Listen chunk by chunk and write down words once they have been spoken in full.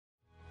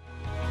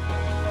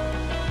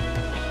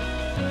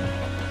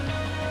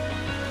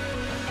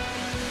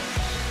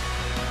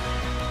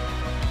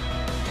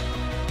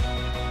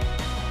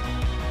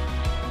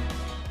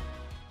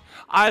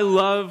I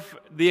love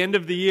the end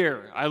of the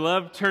year. I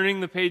love turning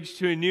the page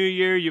to a new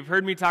year. You've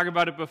heard me talk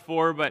about it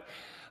before, but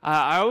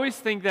I always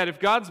think that if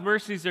God's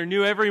mercies are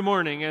new every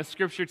morning, as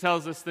Scripture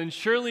tells us, then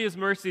surely His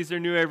mercies are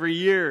new every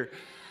year.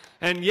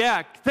 And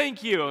yeah,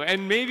 thank you.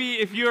 And maybe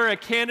if you're a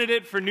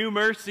candidate for new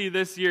mercy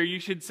this year, you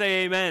should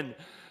say amen,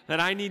 that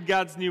I need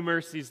God's new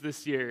mercies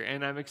this year.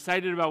 And I'm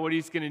excited about what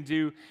He's going to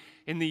do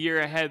in the year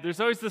ahead.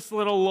 There's always this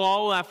little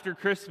lull after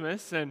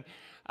Christmas, and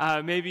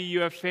maybe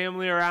you have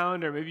family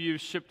around, or maybe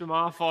you've shipped them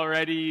off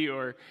already,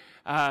 or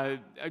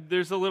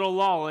there's a little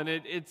lull, and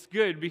it's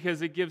good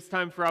because it gives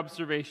time for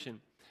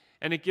observation,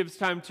 and it gives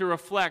time to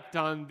reflect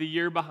on the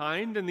year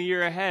behind and the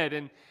year ahead,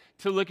 and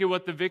to look at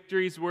what the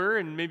victories were,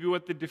 and maybe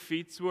what the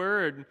defeats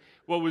were, and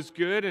what was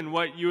good, and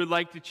what you would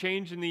like to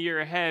change in the year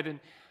ahead. And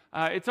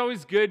it's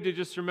always good to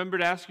just remember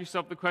to ask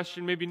yourself the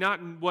question, maybe not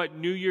in what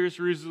New Year's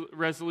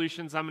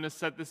resolutions I'm going to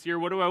set this year,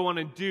 what do I want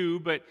to do,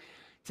 but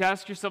to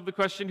ask yourself the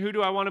question, who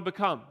do I want to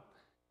become?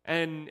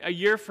 And a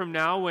year from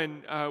now,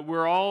 when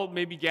we're all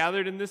maybe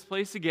gathered in this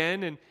place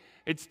again, and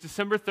it's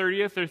December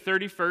 30th or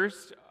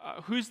 31st,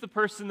 who's the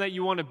person that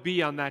you want to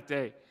be on that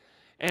day?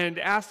 And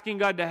asking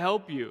God to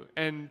help you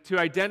and to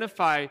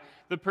identify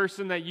the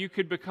person that you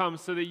could become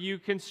so that you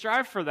can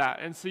strive for that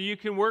and so you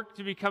can work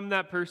to become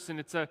that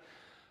person.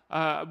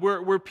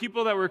 We're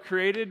people that were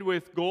created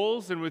with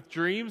goals and with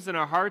dreams in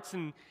our hearts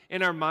and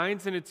in our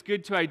minds, and it's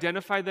good to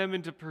identify them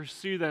and to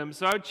pursue them.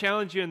 So I would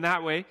challenge you in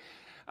that way.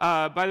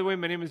 By the way,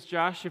 my name is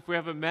Josh, if we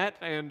haven't met,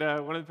 and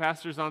one of the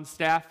pastors on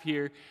staff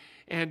here.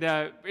 And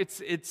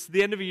it's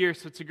the end of a year,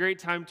 so it's a great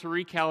time to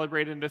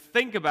recalibrate and to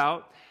think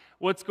about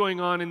what's going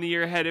on in the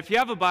year ahead. If you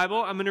have a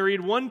Bible, I'm going to read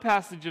one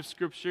passage of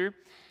Scripture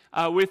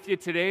with you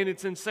today, and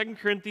it's in 2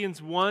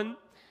 Corinthians 1,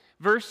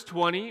 verse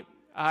 20.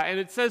 And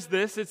it says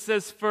this, it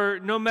says, "For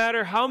no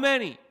matter how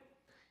many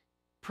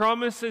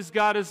promises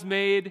God has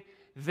made,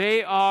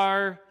 they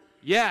are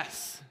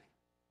yes."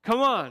 Come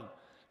on.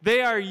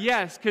 They are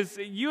yes, because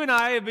you and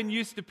I have been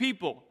used to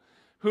people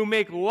who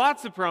make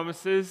lots of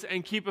promises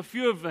and keep a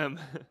few of them.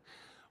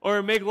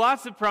 Or make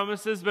lots of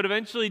promises but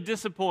eventually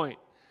disappoint.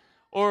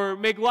 Or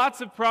make lots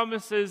of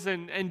promises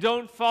and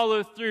don't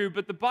follow through.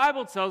 But the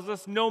Bible tells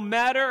us no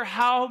matter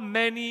how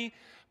many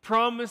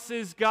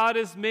promises God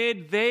has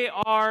made, they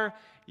are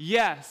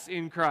yes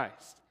in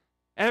Christ.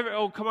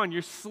 Oh, come on,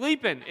 you're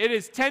sleeping. It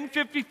is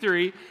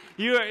 10:53.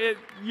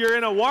 You're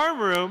in a warm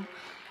room,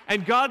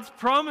 and God's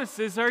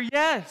promises are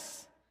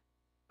yes.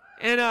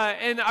 And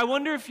I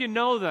wonder if you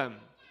know them.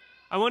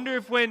 I wonder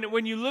if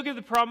when you look at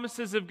the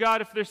promises of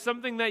God, if there's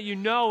something that you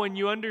know and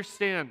you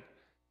understand.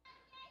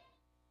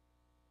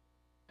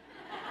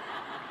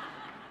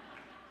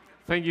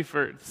 Thank you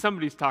for,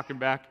 somebody's talking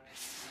back.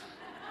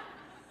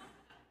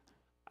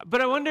 But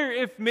I wonder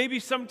if maybe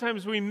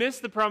sometimes we miss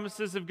the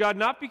promises of God,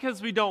 not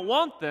because we don't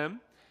want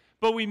them,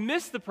 but we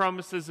miss the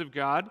promises of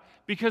God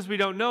because we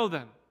don't know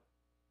them.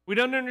 We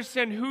don't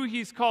understand who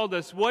He's called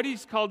us, what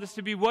He's called us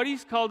to be, what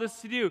He's called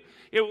us to do.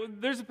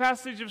 There's a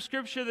passage of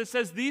Scripture that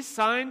says, "These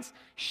signs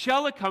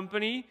shall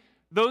accompany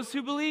those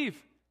who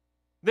believe."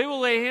 They will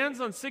lay hands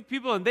on sick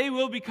people and they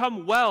will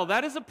become well.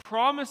 That is a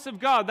promise of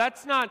God.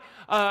 That's not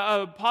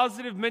a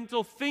positive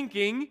mental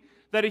thinking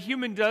that a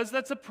human does.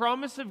 That's a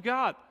promise of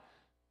God.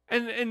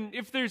 And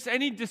if there's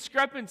any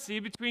discrepancy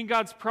between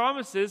God's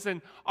promises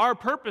and our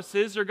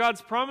purposes, or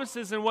God's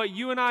promises and what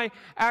you and I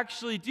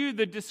actually do,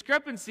 the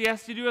discrepancy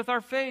has to do with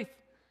our faith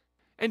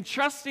and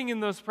trusting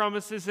in those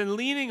promises and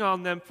leaning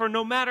on them. For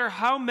no matter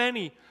how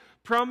many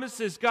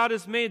promises God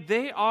has made,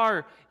 they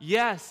are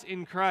yes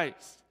in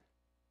Christ.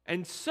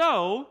 And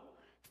so,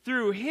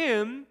 through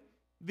Him,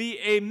 the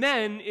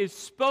amen is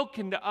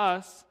spoken to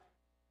us,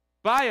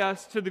 by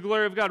us, to the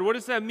glory of God. What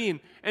does that mean?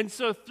 And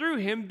so through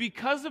Him,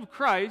 because of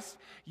Christ,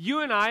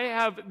 you and I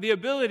have the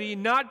ability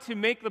not to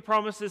make the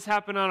promises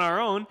happen on our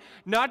own,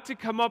 not to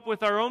come up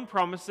with our own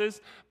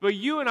promises, but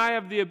you and I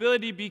have the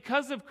ability,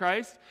 because of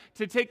Christ,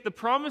 to take the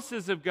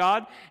promises of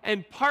God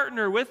and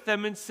partner with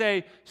them and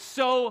say,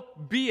 so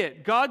be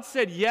it. God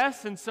said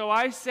yes, and so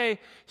I say,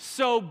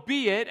 so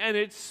be it, and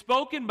it's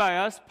spoken by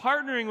us,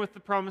 partnering with the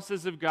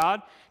promises of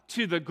God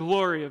to the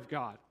glory of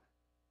God.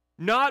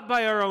 Not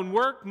by our own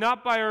work,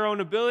 not by our own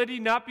ability,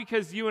 not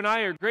because you and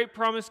I are great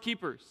promise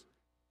keepers,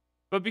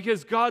 but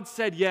because God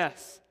said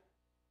yes.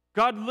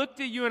 God looked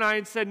at you and I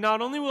and said,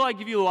 not only will I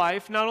give you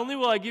life, not only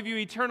will I give you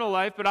eternal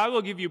life, but I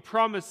will give you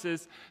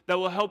promises that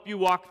will help you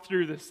walk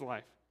through this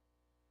life.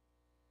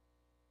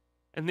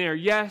 And they are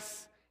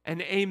yes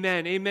and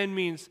amen. Amen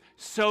means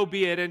so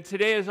be it. And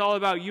today is all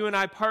about you and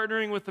I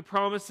partnering with the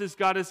promises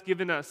God has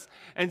given us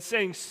and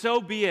saying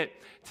so be it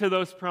to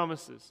those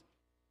promises.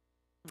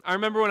 I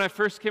remember when I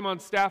first came on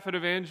staff at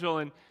Evangel,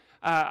 and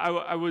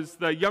I was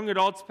the young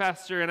adults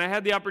pastor, and I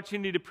had the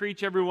opportunity to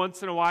preach every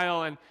once in a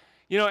while. And,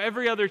 you know,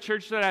 every other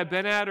church that I've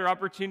been at or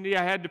opportunity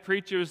I had to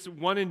preach, it was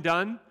one and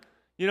done.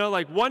 You know,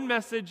 like one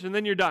message and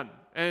then you're done.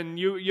 And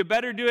you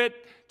better do it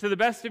to the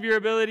best of your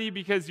ability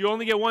because you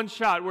only get one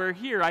shot, where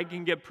here I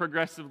can get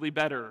progressively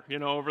better, you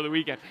know, over the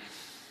weekend.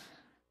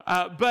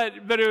 But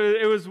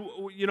it was,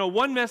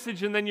 one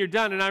message and then you're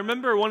done. And I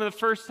remember one of the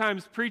first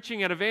times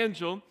preaching at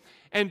Evangel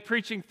and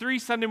preaching 3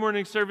 Sunday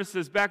morning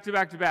services back to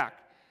back to back,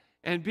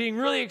 and being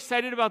really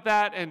excited about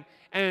that.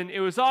 And it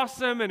was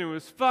awesome, and it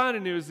was fun,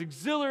 and it was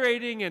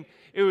exhilarating, and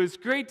it was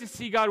great to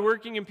see God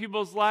working in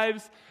people's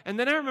lives. And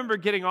then I remember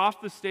getting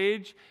off the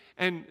stage,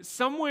 and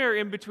somewhere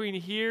in between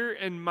here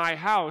and my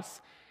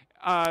house,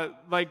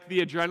 like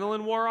the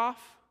adrenaline wore off.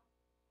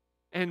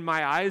 And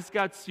my eyes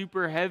got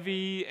super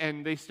heavy,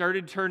 and they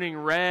started turning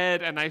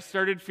red, and I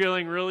started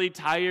feeling really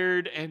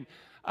tired, and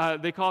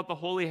they call it the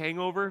holy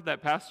hangover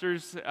that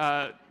pastors,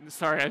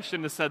 sorry, I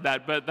shouldn't have said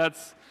that, but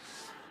that's,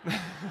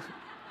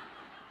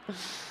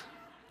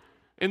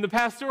 in the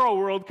pastoral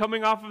world,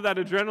 coming off of that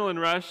adrenaline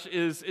rush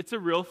it's a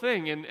real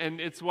thing, and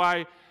it's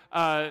why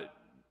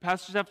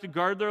pastors have to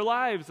guard their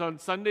lives on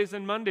Sundays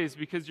and Mondays,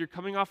 because you're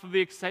coming off of the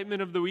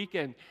excitement of the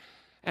weekend.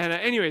 And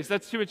anyways,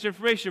 that's too much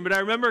information, but I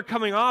remember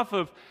coming off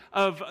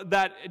of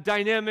that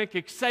dynamic,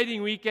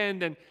 exciting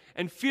weekend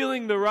and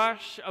feeling the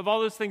rush of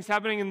all those things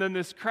happening, and then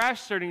this crash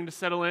starting to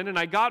settle in, and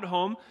I got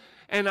home,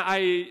 and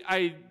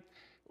I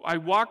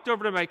walked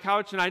over to my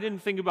couch, and I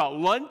didn't think about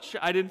lunch.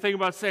 I didn't think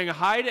about saying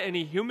hi to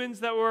any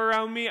humans that were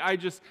around me. I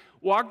just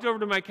walked over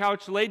to my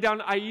couch, laid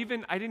down. I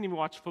didn't even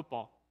watch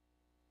football.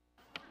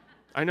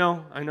 I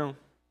know.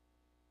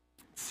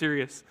 It's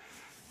serious.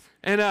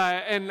 And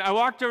I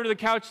walked over to the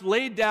couch,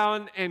 laid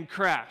down, and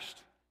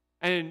crashed,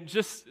 and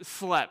just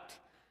slept.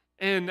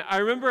 And I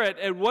remember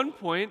at one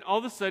point, all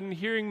of a sudden,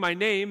 hearing my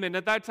name, and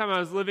at that time I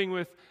was living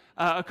with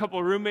a couple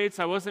of roommates.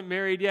 I wasn't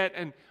married yet,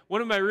 and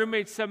one of my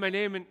roommates said my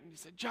name, and he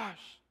said,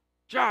 Josh.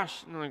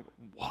 And I'm like,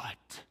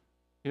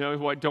 what?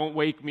 What? Don't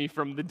wake me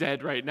from the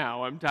dead right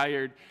now. I'm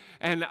tired.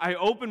 And I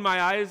opened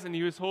my eyes, and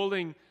he was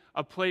holding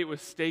a plate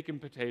with steak and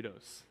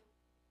potatoes.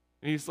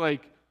 And he's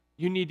like,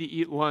 you need to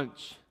eat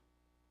lunch.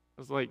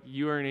 I was like,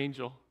 you are an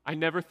angel. I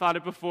never thought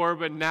it before,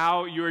 but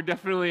now you are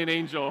definitely an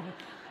angel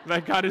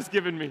that God has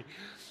given me.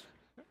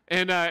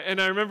 And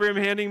I remember him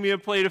handing me a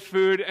plate of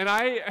food, and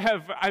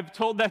I've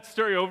told that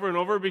story over and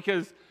over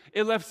because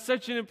it left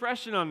such an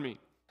impression on me.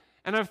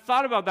 And I've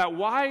thought about that.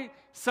 Why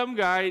some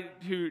guy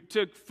who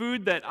took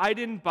food that I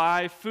didn't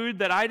buy, food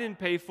that I didn't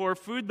pay for,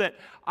 food that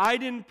I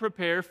didn't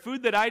prepare,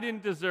 food that I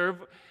didn't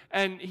deserve,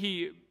 and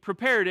he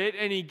prepared it,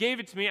 and he gave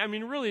it to me. I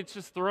mean, really, it's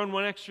just throwing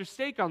one extra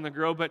steak on the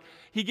grill, but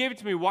he gave it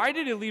to me. Why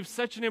did it leave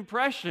such an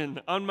impression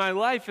on my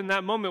life in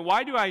that moment?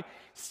 Why do I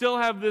still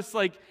have this,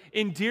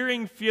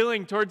 endearing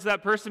feeling towards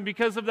that person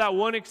because of that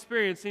one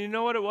experience? And you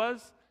know what it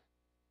was?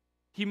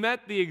 He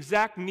met the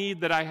exact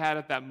need that I had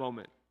at that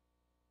moment.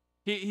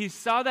 He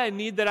saw that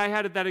need that I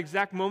had at that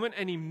exact moment,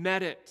 and he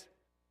met it.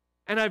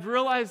 And I've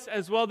realized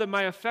as well that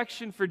my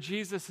affection for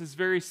Jesus is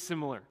very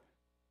similar.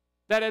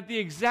 That at the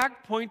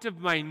exact point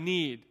of my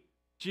need,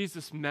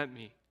 Jesus met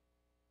me.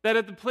 That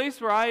at the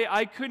place where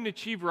I couldn't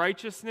achieve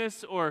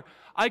righteousness, or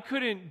I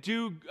couldn't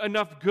do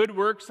enough good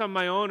works on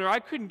my own, or I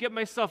couldn't get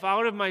myself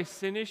out of my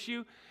sin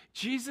issue,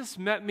 Jesus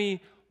met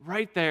me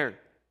right there.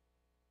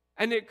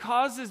 And it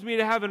causes me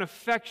to have an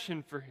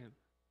affection for him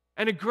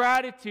and a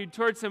gratitude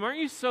towards him. Aren't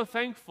you so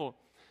thankful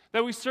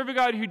that we serve a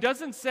God who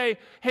doesn't say,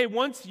 hey,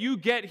 once you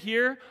get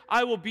here,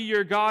 I will be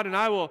your God and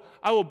I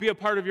will be a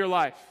part of your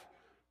life.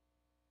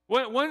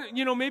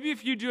 Maybe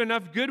if you do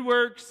enough good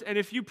works, and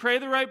if you pray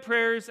the right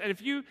prayers, and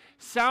if you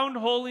sound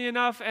holy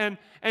enough, and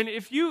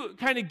if you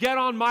kind of get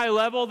on my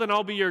level, then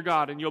I'll be your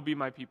God and you'll be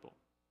my people.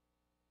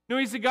 No,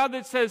 he's a God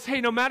that says, hey,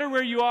 no matter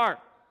where you are,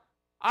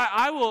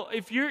 I will,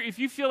 if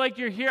you feel like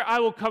you're here, I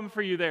will come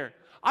for you there.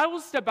 I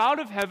will step out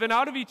of heaven,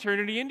 out of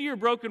eternity, into your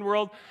broken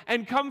world,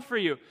 and come for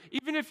you.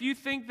 Even if you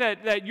think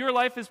that your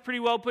life is pretty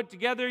well put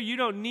together, you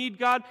don't need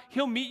God,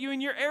 he'll meet you in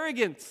your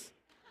arrogance.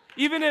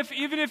 Even if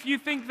you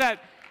think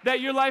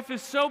that your life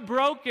is so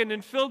broken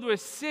and filled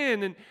with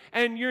sin,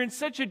 and you're in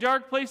such a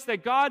dark place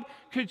that God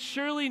could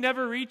surely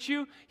never reach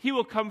you, he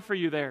will come for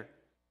you there.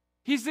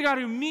 He's the God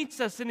who meets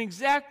us in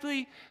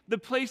exactly the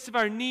place of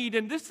our need,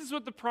 and this is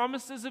what the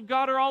promises of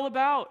God are all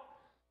about.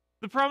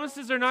 The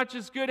promises are not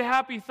just good,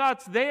 happy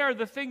thoughts. They are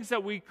the things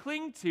that we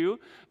cling to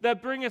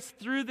that bring us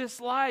through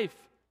this life.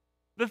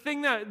 The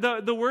thing that,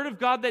 the Word of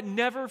God that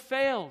never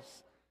fails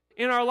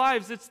in our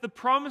lives. It's the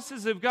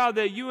promises of God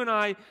that you and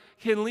I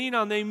can lean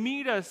on. They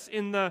meet us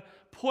in the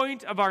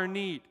point of our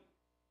need.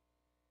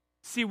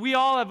 See, we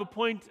all have a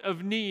point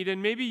of need,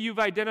 and maybe you've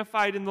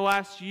identified in the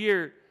last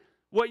year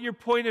what your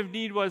point of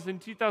need was in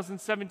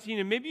 2017,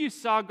 and maybe you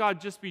saw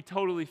God just be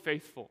totally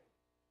faithful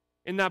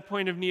in that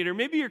point of need. Or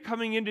maybe you're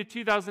coming into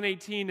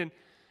 2018,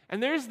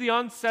 and there's the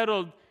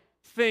unsettled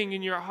thing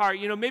in your heart.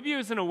 Maybe it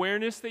was an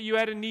awareness that you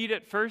had a need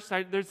at first.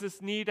 There's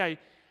this need I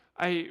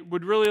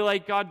would really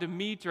like God to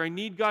meet, or I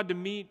need God to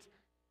meet.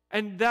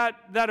 And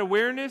that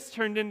awareness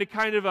turned into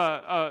kind of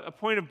a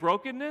point of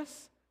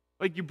brokenness.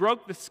 Like you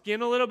broke the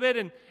skin a little bit,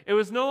 and it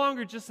was no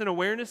longer just an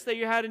awareness that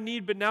you had a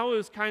need, but now it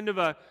was kind of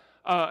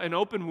an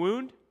open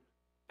wound.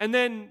 And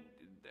then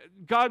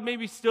God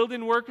maybe still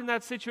didn't work in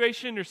that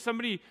situation, or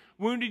somebody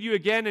wounded you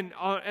again,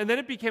 and then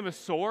it became a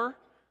sore.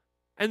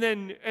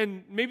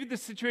 and maybe the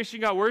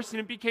situation got worse and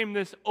it became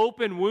this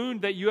open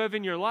wound that you have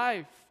in your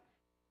life.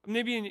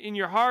 Maybe in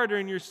your heart or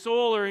in your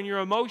soul or in your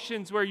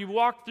emotions where you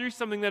walked through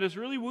something that has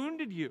really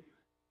wounded you.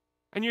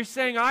 And you're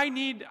saying, I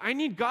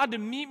need God to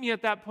meet me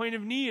at that point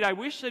of need. I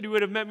wish that He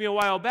would have met me a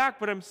while back,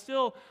 but I'm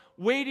still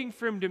waiting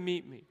for Him to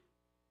meet me.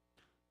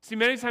 See,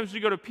 many times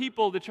we go to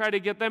people to try to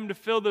get them to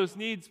fill those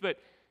needs, but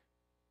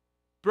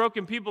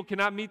broken people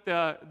cannot meet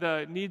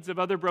the needs of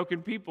other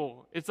broken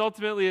people. It's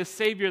ultimately a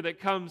Savior that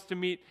comes to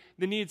meet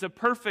the needs of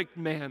perfect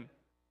man,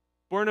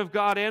 born of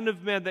God and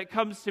of man, that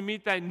comes to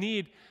meet that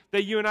need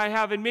that you and I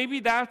have. And maybe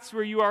that's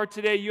where you are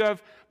today. You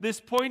have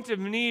this point of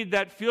need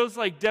that feels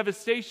like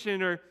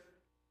devastation, or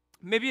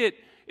maybe it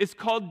is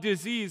called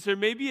disease, or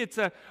maybe it's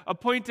a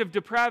point of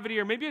depravity,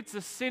 or maybe it's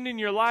a sin in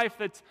your life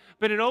that's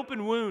been an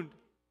open wound.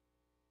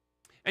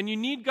 And you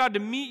need God to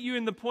meet you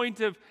in the point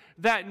of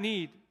that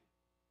need.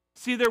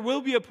 See, there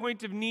will be a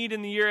point of need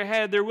in the year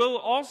ahead. There will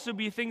also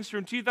be things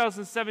from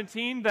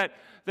 2017 that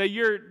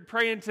you're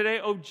praying today,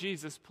 oh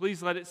Jesus,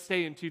 please let it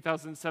stay in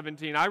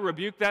 2017. I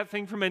rebuke that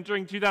thing from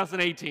entering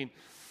 2018.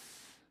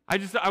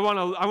 I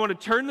want to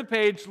turn the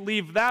page,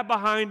 leave that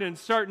behind, and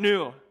start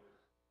new.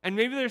 And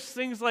maybe there's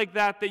things like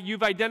that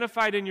you've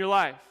identified in your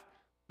life,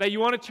 that you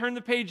want to turn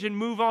the page and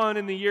move on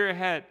in the year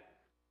ahead.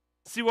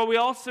 See, what we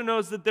also know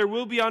is that there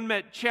will be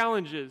unmet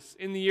challenges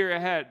in the year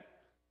ahead.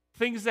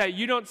 Things that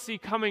you don't see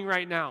coming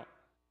right now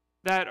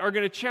that are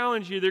going to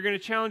challenge you. They're going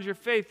to challenge your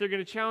faith. They're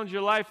going to challenge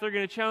your life. They're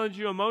going to challenge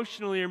you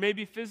emotionally or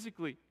maybe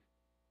physically.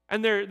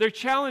 And they're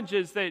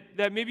challenges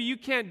that maybe you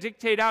can't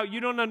dictate out. You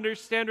don't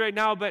understand right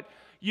now, but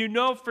you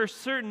know for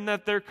certain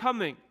that they're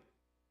coming.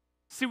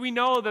 See, we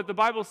know that the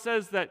Bible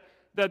says that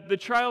the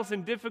trials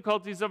and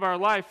difficulties of our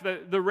life,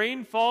 that the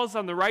rain falls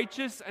on the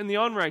righteous and the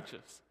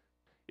unrighteous.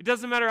 It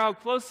doesn't matter how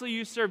closely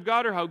you serve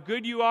God or how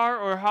good you are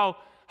or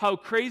how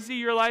crazy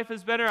your life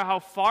has been or how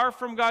far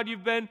from God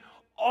you've been.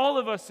 All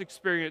of us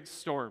experience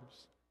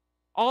storms.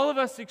 All of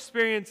us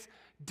experience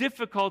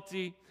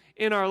difficulty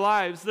in our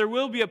lives. There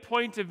will be a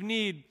point of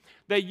need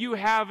that you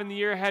have in the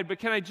year ahead. But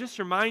can I just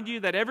remind you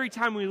that every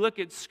time we look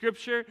at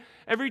Scripture,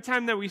 every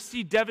time that we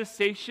see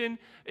devastation,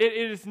 it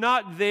is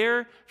not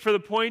there for the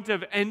point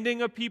of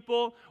ending a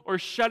people or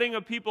shutting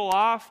a people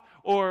off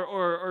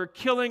or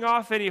killing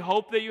off any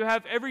hope that you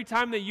have. Every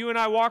time that you and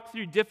I walk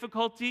through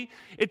difficulty,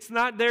 it's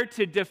not there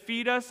to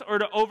defeat us or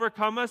to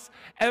overcome us.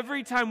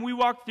 Every time we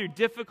walk through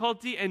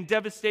difficulty and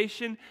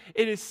devastation,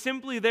 it is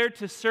simply there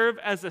to serve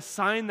as a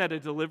sign that a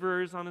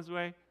deliverer is on his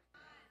way.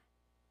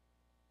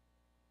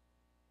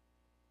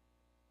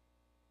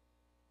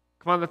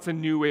 Come on, that's a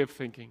new way of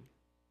thinking.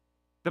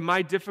 That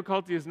my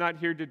difficulty is not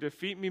here to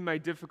defeat me. My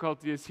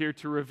difficulty is here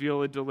to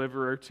reveal a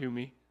deliverer to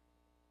me.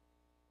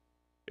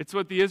 It's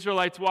what the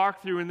Israelites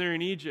walk through when they're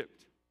in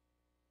Egypt.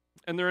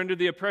 And they're under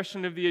the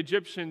oppression of the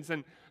Egyptians.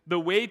 And the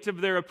weight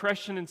of their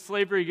oppression and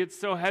slavery gets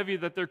so heavy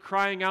that they're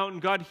crying out,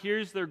 and God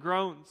hears their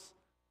groans.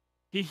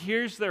 He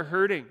hears their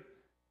hurting.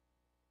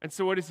 And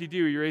so what does He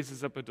do? He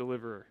raises up a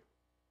deliverer.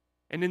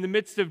 And in the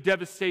midst of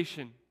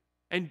devastation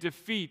and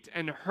defeat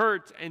and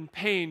hurt and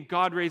pain,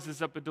 God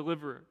raises up a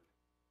deliverer.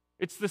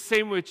 It's the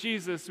same with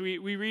Jesus. We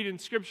read in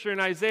Scripture in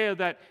Isaiah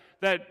that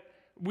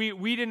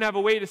we didn't have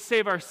a way to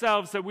save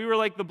ourselves, that we were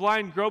like the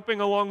blind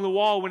groping along the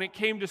wall when it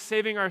came to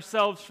saving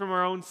ourselves from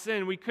our own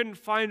sin. We couldn't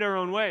find our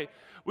own way.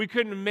 We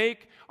couldn't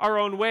make our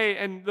own way.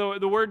 And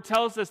the Word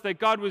tells us that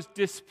God was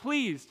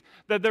displeased,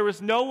 that there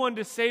was no one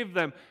to save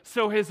them.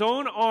 So His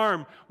own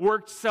arm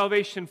worked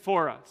salvation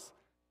for us.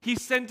 He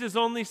sent His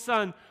only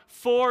Son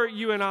for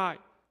you and I.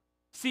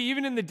 See,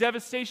 even in the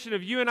devastation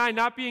of you and I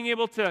not being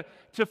able to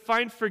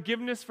find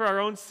forgiveness for our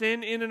own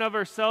sin in and of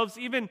ourselves,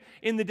 even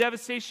in the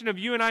devastation of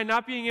you and I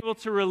not being able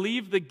to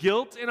relieve the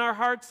guilt in our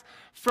hearts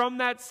from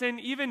that sin,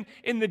 even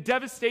in the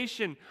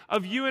devastation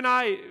of you and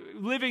I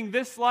living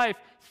this life,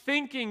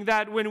 thinking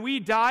that when we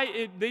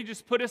die, they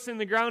just put us in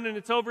the ground and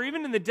it's over.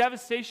 Even in the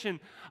devastation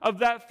of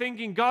that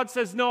thinking, God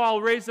says, no,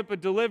 I'll raise up a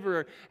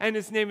deliverer, and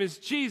His name is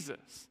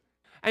Jesus.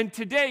 And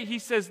today He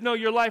says, no,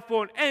 your life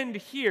won't end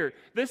here.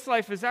 This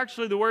life is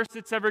actually the worst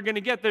it's ever going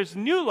to get. There's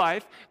new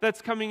life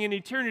that's coming in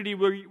eternity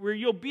where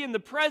you'll be in the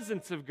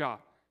presence of God.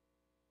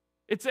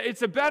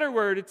 It's a better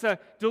word. It's a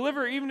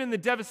deliver even in the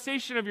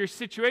devastation of your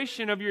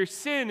situation, of your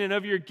sin and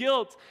of your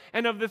guilt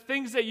and of the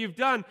things that you've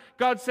done.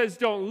 God says,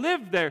 don't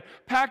live there.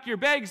 Pack your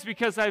bags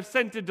because I've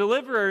sent a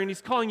deliverer and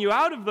He's calling you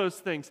out of those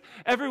things.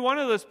 Every one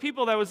of those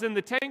people that was in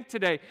the tank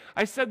today,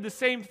 I said the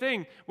same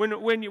thing.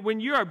 When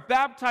you are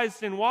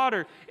baptized in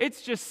water,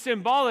 it's just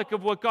symbolic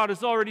of what God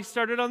has already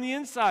started on the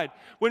inside.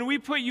 When we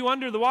put you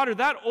under the water,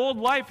 that old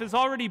life is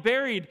already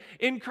buried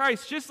in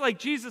Christ. Just like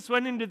Jesus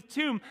went into the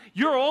tomb,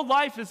 your old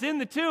life is in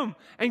the tomb.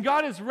 And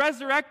God has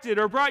resurrected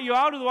or brought you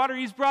out of the water.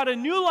 He's brought a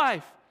new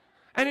life.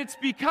 And it's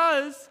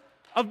because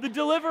of the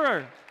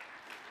deliverer.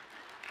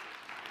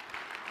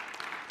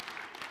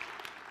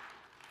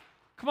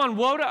 Come on,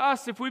 woe to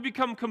us if we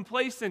become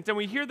complacent and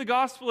we hear the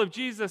gospel of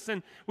Jesus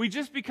and we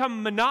just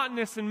become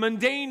monotonous and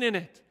mundane in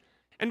it.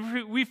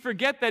 And we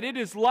forget that it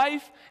is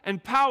life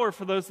and power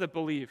for those that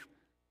believe.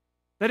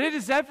 That it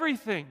is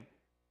everything.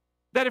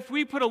 That if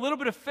we put a little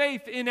bit of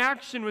faith in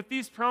action with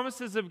these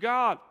promises of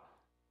God,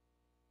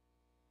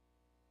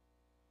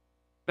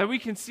 that we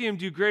can see Him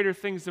do greater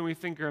things than we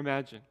think or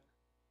imagine.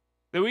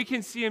 That we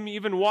can see Him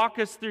even walk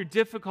us through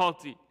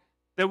difficulty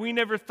that we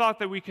never thought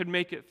that we could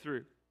make it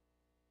through.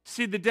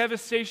 See, the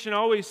devastation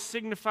always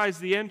signifies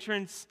the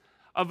entrance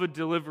of a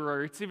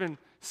deliverer. It's even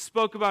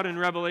spoke about in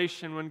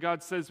Revelation when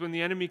God says, when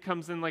the enemy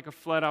comes in like a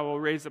flood, I will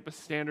raise up a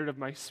standard of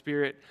my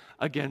Spirit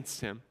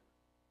against him.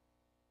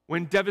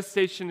 When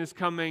devastation is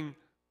coming,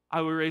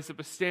 I will raise up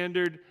a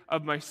standard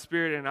of my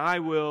Spirit and I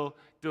will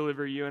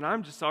deliver you. And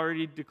I'm just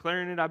already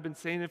declaring it. I've been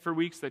saying it for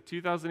weeks that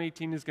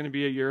 2018 is going to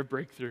be a year of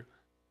breakthrough.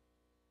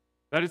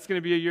 That it's going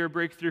to be a year of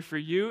breakthrough for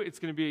you. It's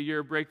going to be a year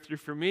of breakthrough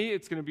for me.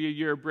 It's going to be a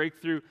year of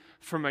breakthrough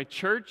for my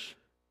church.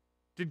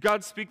 Did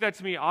God speak that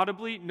to me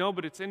audibly? No,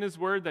 but it's in His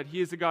Word that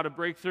He is a God of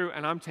breakthrough,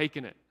 and I'm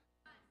taking it.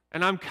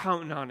 And I'm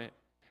counting on it.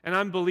 And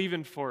I'm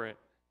believing for it.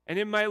 And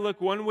it might look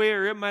one way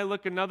or it might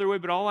look another way,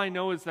 but all I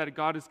know is that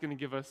God is going to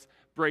give us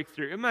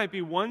breakthrough. It might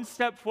be one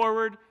step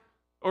forward,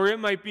 or it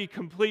might be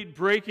complete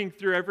breaking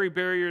through every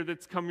barrier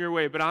that's come your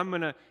way, but I'm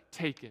going to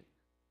take it.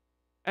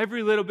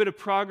 Every little bit of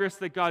progress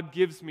that God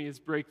gives me is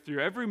breakthrough.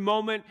 Every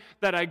moment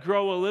that I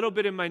grow a little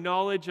bit in my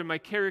knowledge and my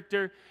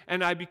character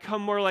and I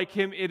become more like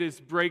Him, it is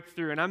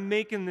breakthrough. And I'm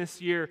making this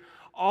year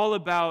all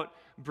about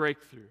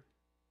breakthrough.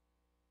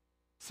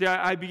 See,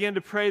 I began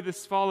to pray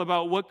this fall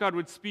about what God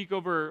would speak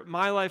over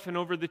my life and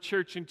over the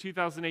church in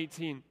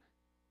 2018. And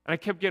I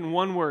kept getting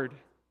one word,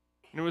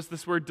 and it was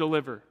this word,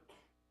 deliver.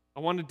 I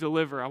want to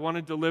deliver, I want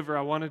to deliver,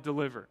 I want to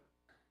deliver.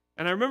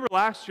 And I remember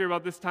last year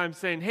about this time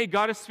saying, hey,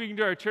 God is speaking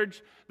to our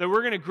church that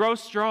we're going to grow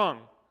strong.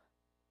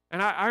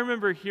 And I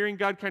remember hearing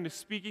God kind of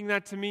speaking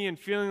that to me and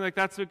feeling like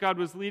that's what God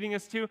was leading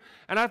us to.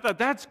 And I thought,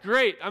 that's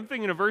great. I'm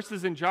thinking of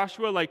verses in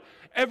Joshua, like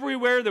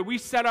everywhere that we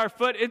set our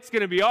foot, it's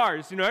going to be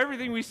ours. You know,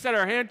 everything we set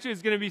our hand to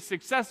is going to be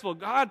successful.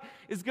 God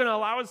is going to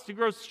allow us to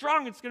grow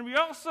strong. It's going to be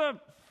awesome.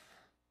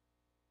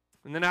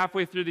 And then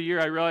halfway through the year,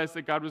 I realized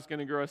that God was going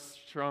to grow us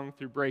strong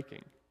through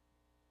breaking.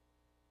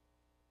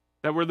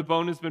 That where the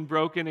bone has been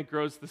broken, it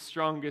grows the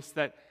strongest.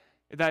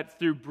 That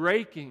through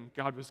breaking,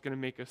 God was going to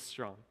make us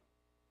strong.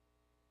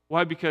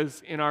 Why?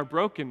 Because in our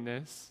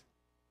brokenness,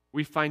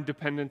 we find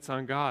dependence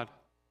on God.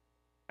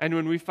 And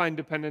when we find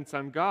dependence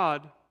on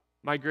God,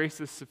 my grace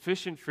is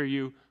sufficient for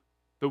you,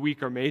 the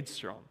weak are made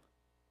strong.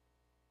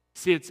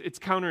 See, it's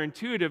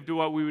counterintuitive to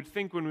what we would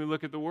think when we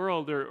look at the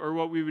world or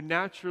what we would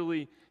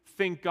naturally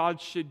think God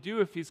should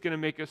do if He's going to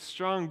make us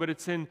strong, but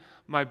it's in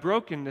my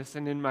brokenness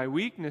and in my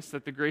weakness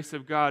that the grace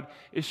of God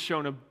is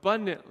shown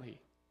abundantly.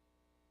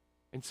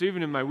 And so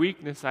even in my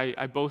weakness,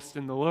 I boast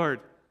in the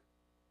Lord,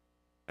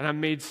 and I'm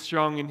made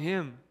strong in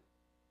Him.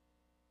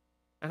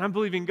 And I'm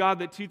believing God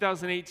that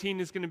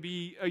 2018 is going to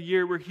be a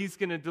year where He's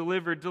going to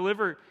deliver.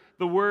 Deliver,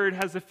 the word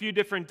has a few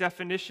different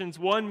definitions.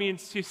 One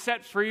means to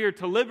set free or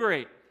to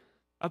liberate.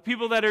 Of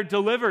people that are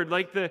delivered,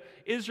 like the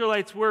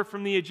Israelites were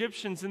from the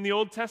Egyptians in the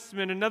Old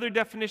Testament. Another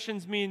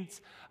definition means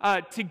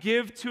to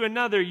give to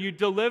another. You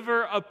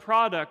deliver a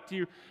product.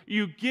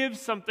 You give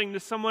something to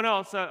someone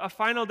else. A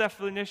final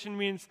definition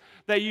means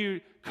that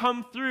you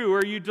come through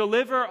or you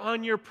deliver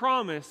on your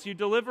promise. You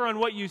deliver on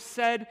what you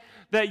said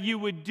that you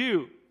would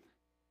do.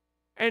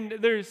 And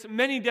there's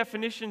many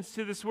definitions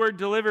to this word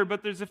deliver,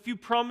 but there's a few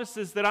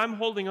promises that I'm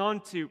holding on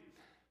to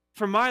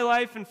for my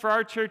life and for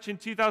our church in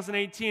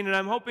 2018, and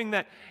I'm hoping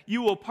that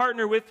you will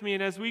partner with me,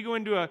 and as we go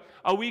into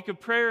a week of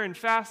prayer and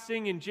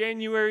fasting in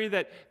January,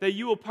 that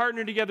you will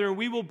partner together and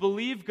we will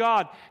believe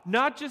God,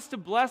 not just to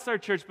bless our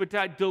church, but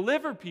to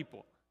deliver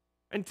people,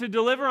 and to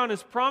deliver on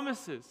His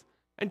promises,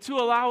 and to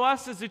allow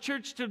us as a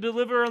church to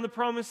deliver on the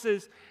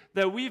promises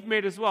that we've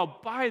made as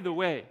well. By the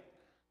way,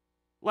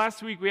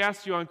 last week we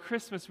asked you on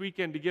Christmas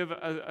weekend to give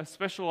a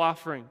special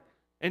offering,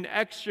 an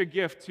extra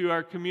gift to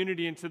our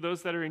community and to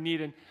those that are in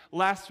need. And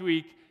last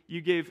week,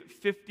 you gave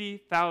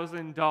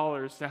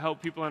 $50,000 to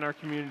help people in our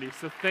community.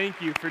 So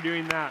thank you for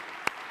doing that.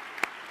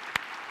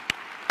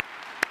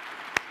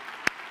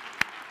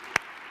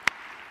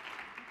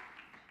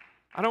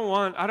 I don't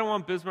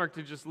want Bismarck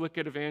to just look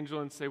at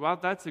Evangel and say, wow,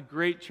 that's a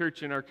great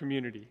church in our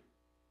community.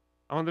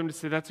 I want them to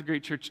say, that's a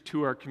great church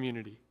to our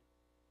community.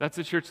 That's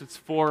a church that's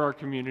for our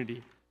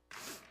community.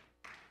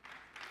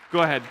 Go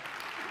ahead.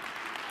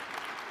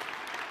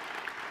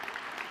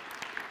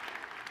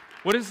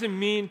 What does it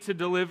mean to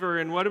deliver,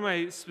 and what am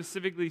I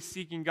specifically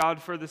seeking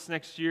God for this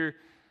next year?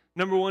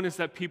 Number one is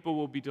that people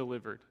will be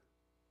delivered.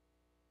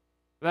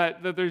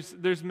 That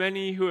there's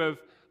many who have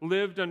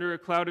lived under a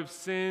cloud of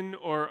sin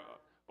or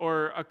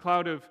a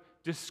cloud of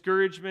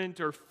discouragement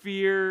or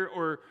fear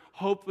or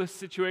hopeless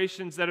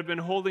situations that have been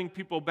holding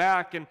people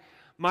back. And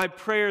my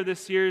prayer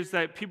this year is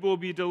that people will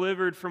be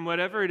delivered from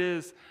whatever it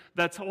is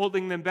that's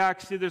holding them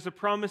back. See, there's a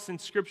promise in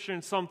Scripture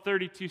in Psalm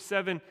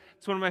 32:7.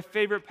 It's one of my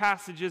favorite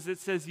passages. It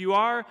says, you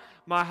are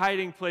my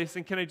hiding place.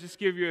 And can I just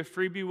give you a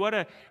freebie? What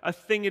a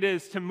thing it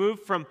is to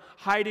move from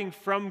hiding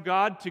from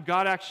God to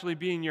God actually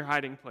being your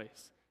hiding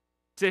place.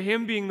 to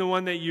him being the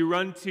one that you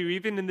run to,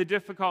 even in the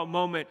difficult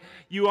moment.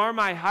 You are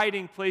my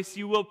hiding place.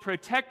 You will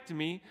protect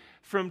me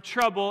from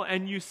trouble,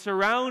 and you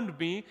surround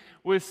me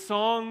with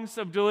songs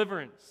of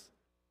deliverance.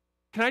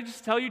 Can I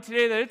just tell you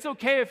today that it's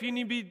okay if you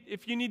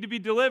need to be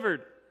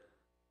delivered?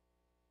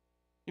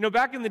 You know,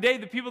 back in the day,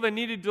 the people that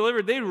needed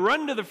delivered, they'd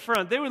run to the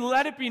front. They would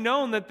let it be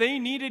known that they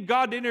needed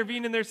God to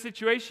intervene in their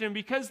situation. And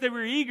because they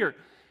were eager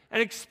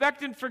and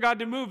expectant for God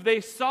to move, they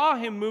saw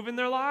him move in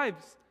their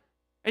lives.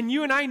 And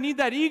you and I need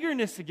that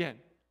eagerness again,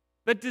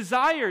 that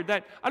desire,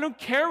 that I don't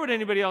care what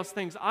anybody else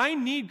thinks. I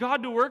need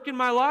God to work in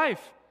my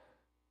life.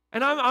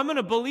 And I'm going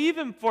to believe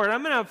him for it.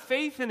 I'm going to have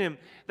faith in him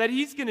that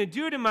he's going to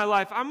do it in my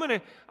life. I'm going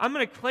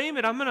to claim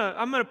it. I'm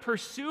going to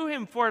pursue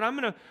him for it. I'm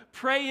going to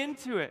pray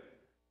into it.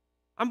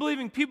 I'm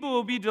believing people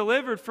will be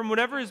delivered from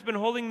whatever has been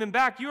holding them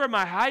back. You are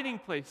my hiding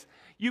place.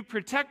 You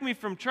protect me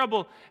from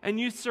trouble, and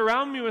you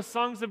surround me with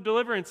songs of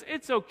deliverance.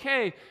 It's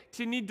okay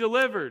to need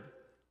delivered.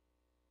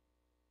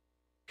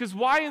 Because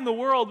why in the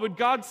world would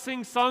God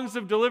sing songs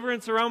of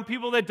deliverance around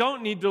people that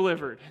don't need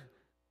delivered?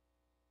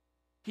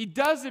 He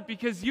does it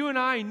because you and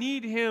I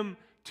need him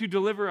to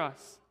deliver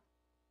us.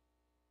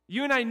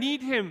 You and I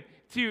need him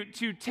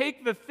to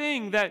take the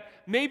thing that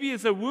maybe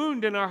is a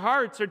wound in our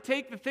hearts, or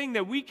take the thing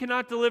that we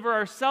cannot deliver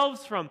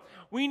ourselves from.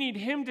 We need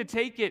him to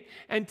take it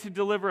and to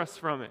deliver us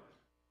from it.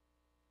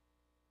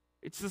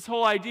 It's this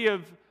whole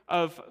idea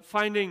of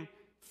finding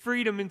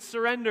freedom in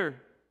surrender.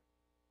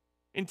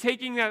 In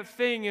taking that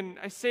thing, and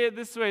I say it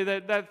this way,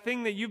 that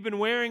thing that you've been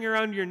wearing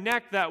around your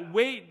neck, that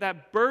weight,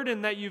 that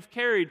burden that you've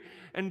carried,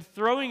 and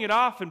throwing it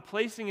off and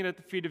placing it at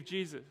the feet of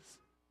Jesus.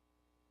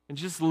 And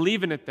just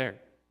leaving it there.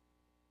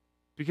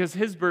 Because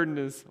his burden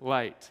is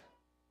light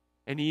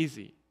and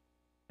easy.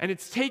 And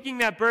it's taking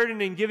that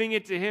burden and giving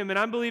it to him. And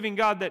I'm believing,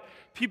 God, that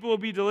people will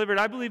be delivered.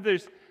 I believe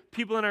there's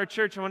people in our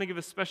church. I want to give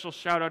a special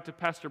shout out to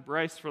Pastor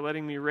Bryce for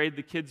letting me raid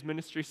the Kids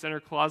Ministry Center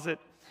closet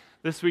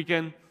this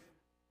weekend.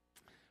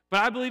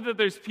 But I believe that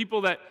there's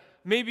people that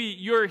maybe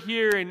you're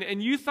here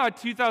and you thought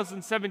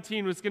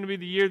 2017 was going to be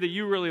the year that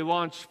you really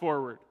launched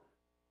forward.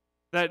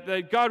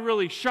 That God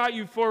really shot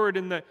you forward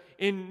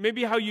in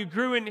maybe how you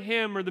grew in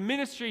him, or the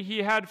ministry he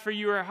had for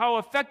you, or how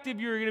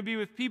effective you were going to be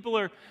with people,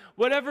 or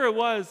whatever it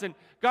was. And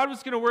God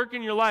was going to work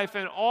in your life,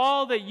 and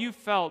all that you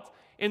felt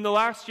in the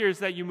last year is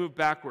that you moved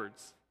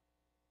backwards.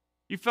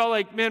 You felt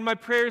like, man, my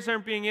prayers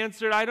aren't being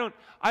answered. I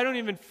don't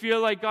even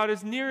feel like God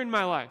is near in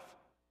my life.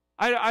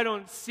 I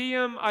don't see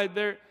him.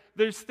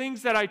 There's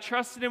things that I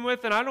trusted him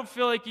with, and I don't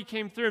feel like he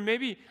came through.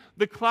 Maybe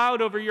the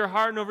cloud over your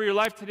heart and over your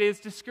life today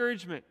is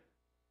discouragement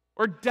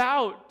or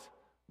doubt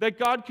that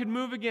God could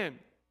move again.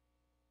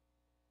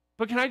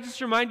 But can I just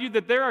remind you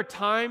that there are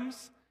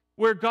times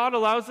where God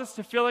allows us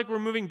to feel like we're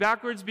moving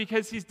backwards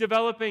because he's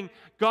developing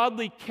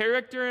godly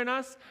character in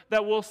us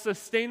that will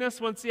sustain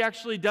us once he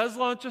actually does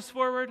launch us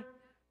forward?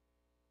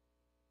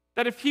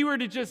 That if he were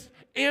to just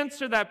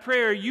answer that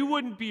prayer, you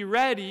wouldn't be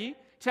ready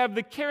to have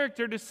the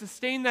character to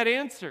sustain that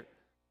answer.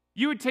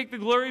 You would take the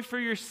glory for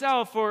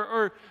yourself,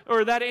 or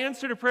that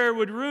answer to prayer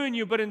would ruin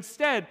you, but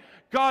instead,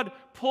 God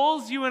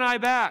pulls you and I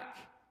back,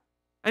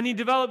 and he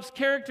develops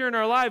character in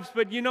our lives.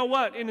 But you know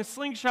what? In a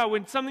slingshot,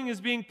 when something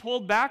is being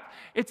pulled back,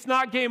 it's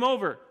not game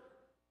over.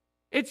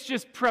 It's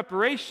just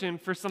preparation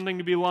for something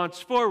to be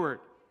launched forward,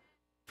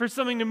 for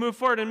something to move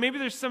forward. And maybe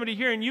there's somebody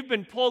here, and you've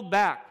been pulled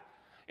back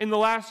in the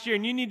last year,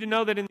 and you need to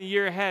know that in the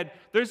year ahead,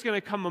 there's going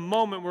to come a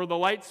moment where the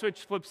light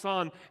switch flips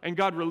on and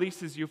God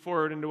releases you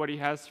forward into what he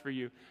has for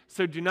you.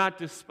 So do not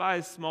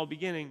despise small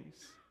beginnings.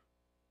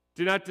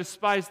 Do not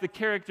despise the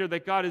character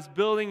that God is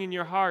building in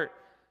your heart,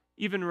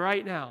 even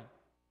right now,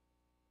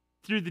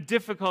 through the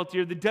difficulty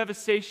or the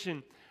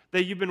devastation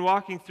that you've been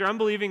walking through. I'm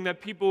believing that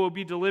people will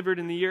be delivered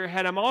in the year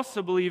ahead. I'm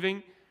also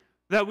believing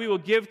that we will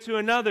give to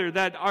another,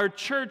 that our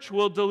church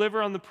will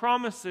deliver on the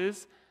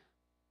promises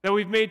that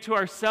we've made to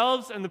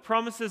ourselves and the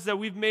promises that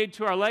we've made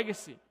to our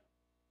legacy.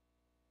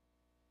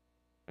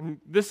 And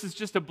this is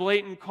just a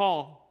blatant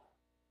call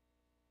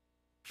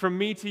from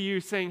me to you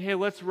saying, hey,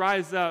 let's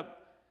rise up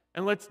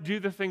and let's do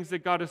the things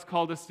that God has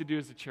called us to do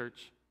as a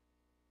church.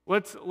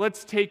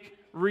 Let's take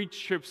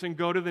reach trips and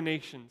go to the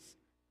nations.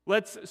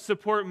 Let's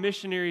support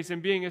missionaries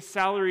and being a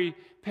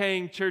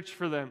salary-paying church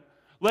for them.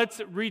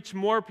 Let's reach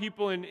more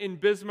people in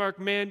Bismarck,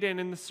 Mandan,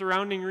 and the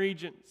surrounding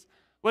regions.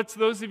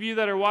 Those of you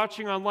that are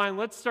watching online,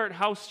 let's start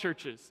house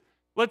churches.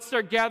 Let's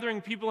start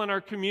gathering people in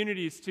our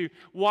communities to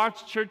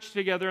watch church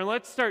together. And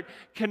let's start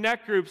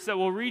connect groups that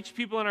will reach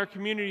people in our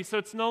community so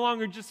it's no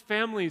longer just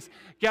families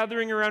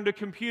gathering around a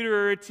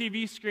computer or a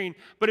TV screen,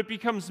 but it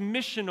becomes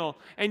missional.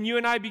 And you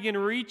and I begin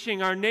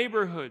reaching our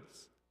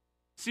neighborhoods.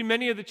 See,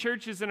 many of the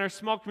churches in our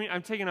small community,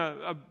 I'm taking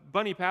a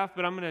bunny path,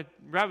 but I'm going to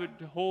rabbit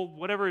hole,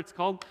 whatever it's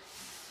called.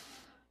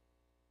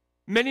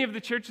 Many of the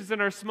churches in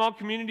our small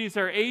communities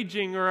are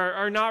aging or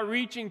are not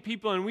reaching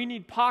people, and we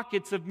need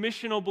pockets of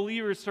missional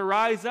believers to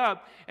rise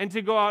up and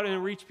to go out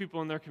and reach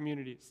people in their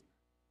communities.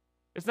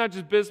 It's not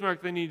just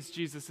Bismarck that needs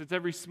Jesus, it's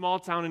every small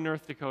town in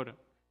North Dakota.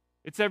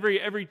 It's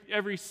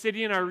every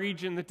city in our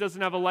region that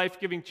doesn't have a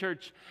life-giving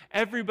church.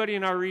 Everybody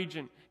in our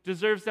region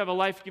deserves to have a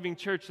life-giving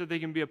church that they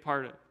can be a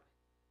part of.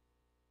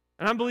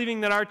 And I'm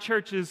believing that our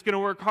church is going to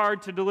work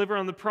hard to deliver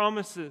on the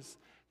promises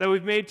that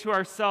we've made to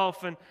ourselves.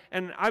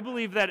 And I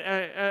believe that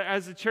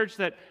as a church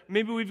that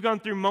maybe we've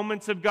gone through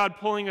moments of God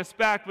pulling us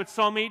back, but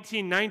Psalm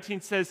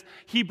 18:19 says,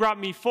 He brought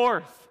me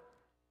forth.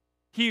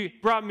 He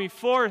brought me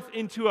forth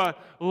into a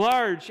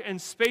large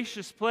and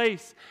spacious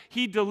place.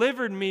 He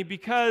delivered me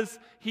because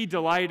He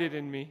delighted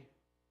in me.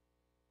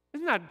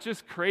 Isn't that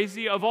just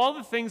crazy? Of all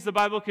the things the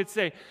Bible could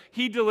say,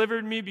 He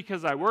delivered me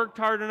because I worked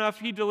hard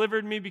enough. He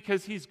delivered me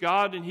because He's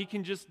God and He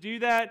can just do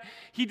that.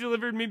 He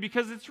delivered me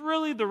because it's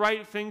really the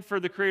right thing for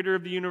the Creator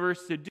of the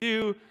universe to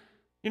do.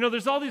 You know,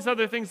 there's all these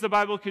other things the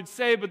Bible could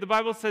say, but the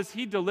Bible says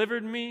He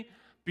delivered me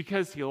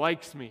because He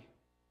likes me.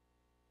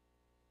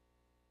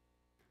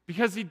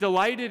 Because He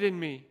delighted in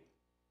me.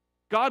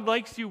 God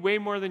likes you way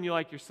more than you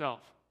like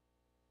yourself.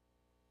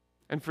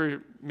 And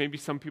for maybe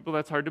some people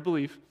that's hard to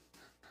believe.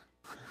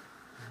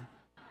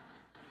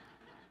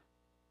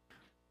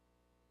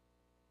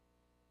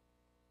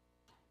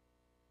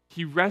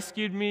 He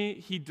rescued me,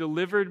 He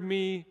delivered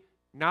me,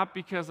 not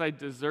because I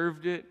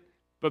deserved it,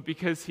 but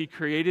because He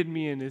created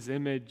me in His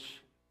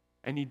image,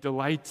 and He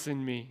delights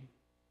in me.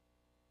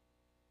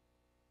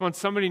 Come on,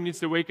 somebody needs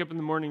to wake up in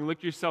the morning,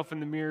 look yourself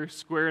in the mirror,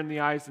 square in the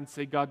eyes, and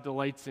say, God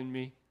delights in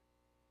me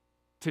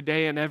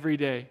today and every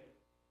day.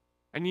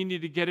 And you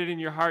need to get it in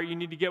your heart. You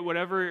need to get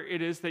whatever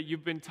it is that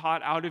you've been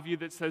taught out of you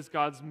that says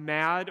God's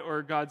mad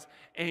or God's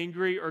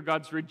angry or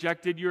God's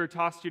rejected you or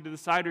tossed you to the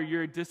side or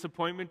you're a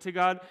disappointment to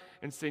God,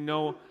 and say,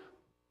 no,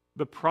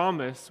 the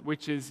promise,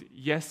 which is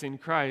yes in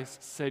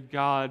Christ, said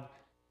God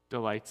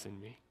delights in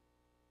me.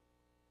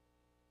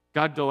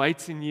 God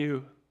delights in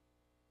you.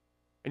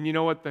 And you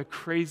know what the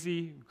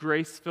crazy,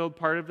 grace-filled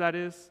part of that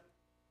is?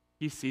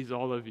 He sees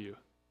all of you.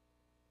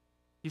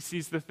 He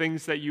sees the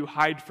things that you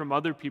hide from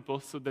other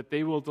people so that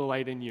they will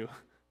delight in you.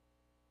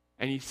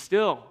 And He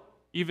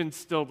even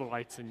still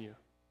delights in you.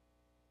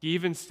 He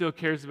even still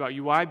cares about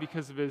you. Why?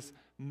 Because of His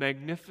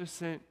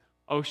magnificent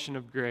ocean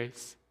of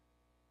grace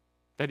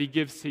that He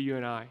gives to you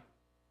and I,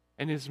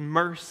 and His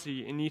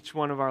mercy in each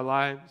one of our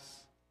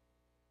lives.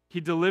 He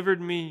delivered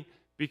me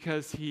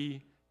because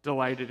He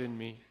delighted in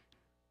me.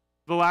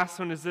 The last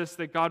one is this,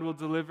 that God will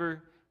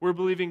deliver. We're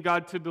believing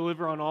God to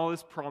deliver on all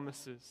His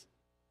promises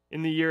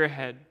in the year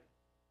ahead.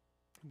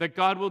 That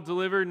God will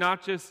deliver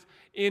not just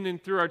in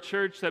and through our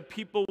church, that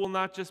people will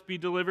not just be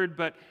delivered,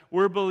 but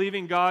we're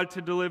believing God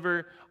to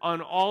deliver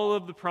on all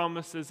of the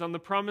promises, on the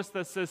promise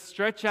that says,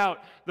 stretch out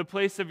the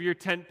place of your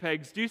tent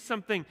pegs. Do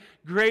something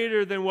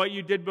greater than what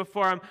you did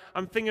before.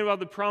 I'm thinking about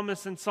the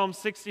promise in Psalm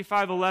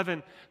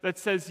 65:11 that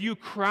says, you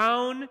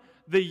crown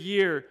the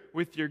year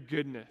with your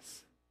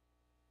goodness.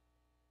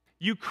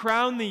 You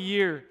crown the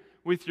year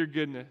with your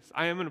goodness.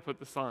 I am going to put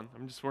this on.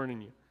 I'm just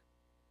warning you.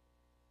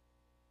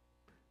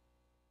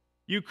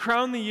 You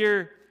crown the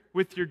year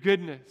with your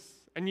goodness.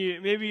 And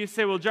maybe you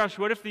say, well, Josh,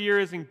 what if the year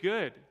isn't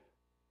good?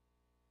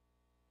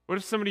 What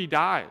if somebody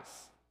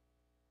dies?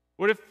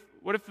 What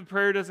if the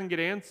prayer doesn't get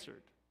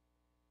answered?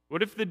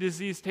 What if the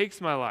disease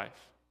takes my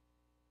life?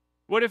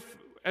 What if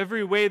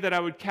every way that I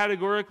would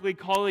categorically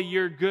call a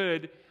year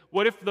good,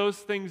 what if those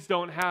things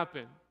don't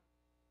happen?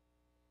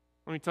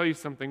 Let me tell you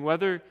something.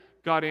 Whether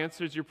God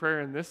answers your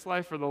prayer in this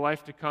life or the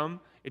life to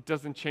come, it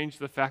doesn't change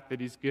the fact that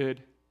He's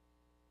good.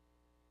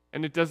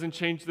 And it doesn't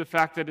change the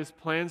fact that His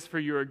plans for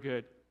you are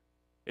good.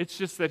 It's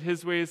just that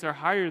His ways are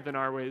higher than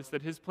our ways,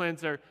 that His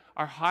plans are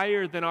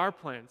higher than our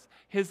plans.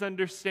 His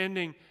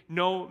understanding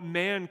no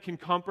man can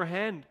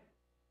comprehend.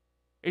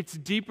 It's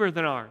deeper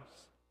than ours.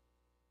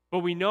 But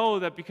we know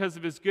that because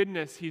of His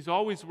goodness, He's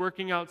always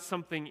working out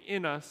something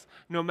in us,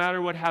 no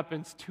matter what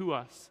happens to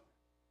us.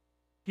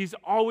 He's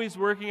always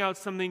working out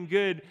something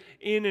good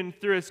in and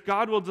through us.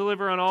 God will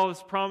deliver on all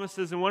His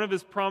promises, and one of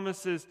His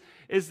promises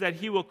is that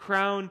He will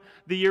crown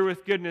the year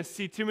with goodness.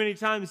 See, too many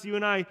times you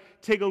and I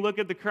take a look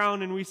at the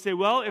crown and we say,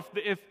 well,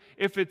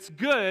 if it's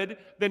good,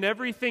 then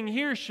everything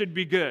here should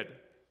be good.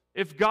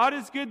 If God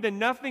is good, then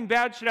nothing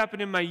bad should happen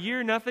in my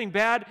year, nothing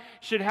bad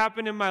should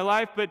happen in my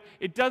life, but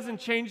it doesn't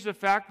change the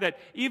fact that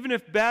even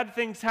if bad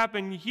things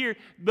happen here,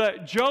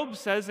 but Job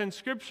says in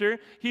Scripture,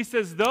 he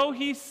says, though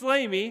He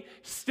slay me,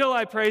 still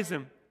I praise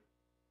Him.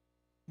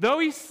 Though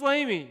He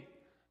slay me,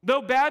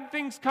 though bad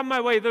things come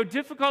my way, though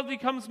difficulty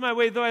comes my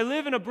way, though I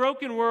live in a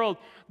broken world,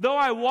 though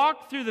I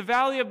walk through the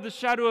valley of the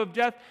shadow of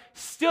death,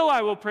 still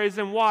I will praise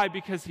Him. Why?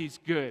 Because He's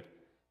good.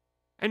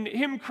 And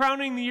Him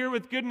crowning the year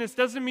with goodness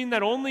doesn't mean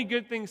that only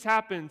good things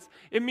happen.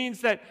 It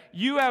means that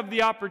you have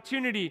the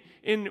opportunity,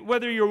 in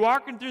whether you're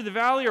walking through the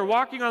valley or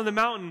walking on the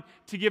mountain,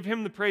 to give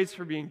Him the praise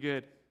for being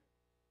good.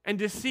 And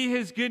to see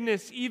His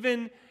goodness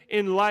even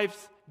in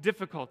life's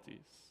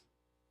difficulties.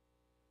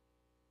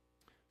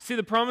 See,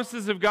 the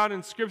promises of God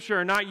in Scripture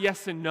are not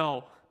yes and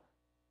no.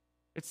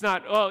 It's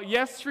not, oh,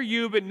 yes for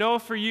you, but no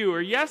for you. Or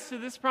yes to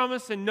this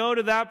promise and no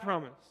to that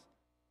promise.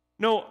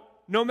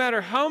 No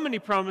matter how many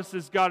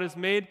promises God has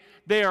made,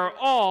 they are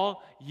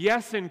all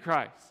yes in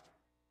Christ.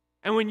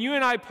 And when you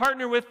and I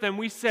partner with them,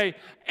 we say,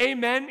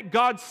 amen,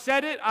 God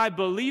said it, I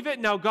believe it,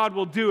 now God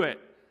will do it.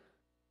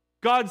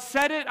 God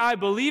said it, I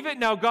believe it,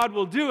 now God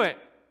will do it.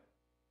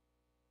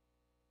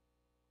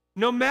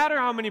 No matter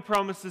how many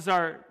promises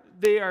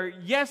they are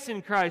yes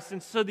in Christ.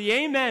 And so the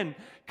amen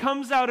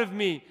comes out of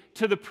me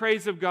to the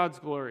praise of God's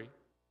glory.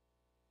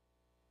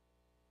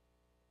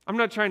 I'm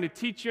not trying to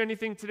teach you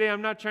anything today.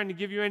 I'm not trying to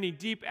give you any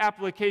deep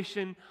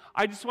application.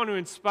 I just want to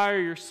inspire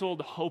your soul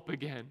to hope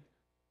again,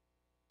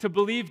 to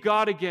believe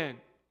God again,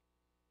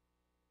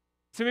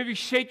 to maybe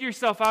shake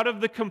yourself out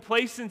of the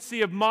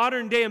complacency of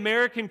modern day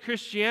American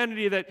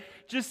Christianity that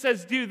just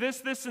says, do this,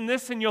 this, and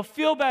this, and you'll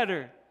feel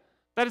better.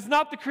 That is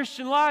not the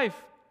Christian life.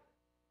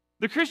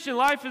 The Christian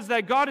life is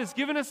that God has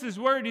given us His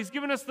Word. He's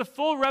given us the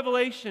full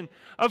revelation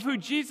of who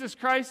Jesus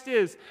Christ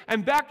is.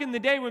 And back in the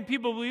day when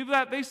people believed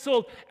that, they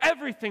sold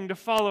everything to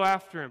follow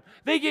after Him.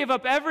 They gave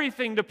up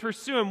everything to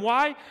pursue Him.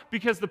 Why?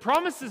 Because the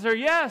promises are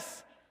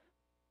yes.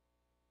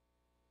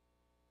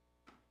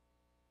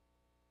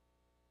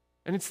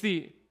 And it's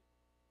the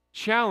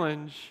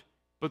challenge,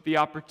 but the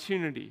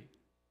opportunity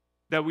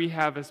that we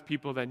have as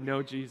people that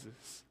know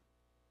Jesus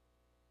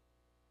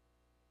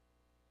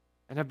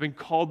and have been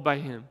called by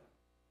Him.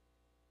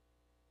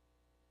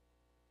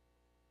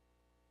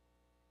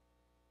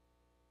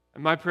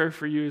 And my prayer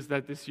for you is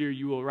that this year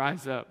you will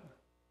rise up.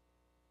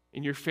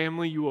 In your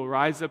family, you will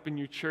rise up in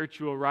your church,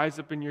 you will rise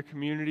up in your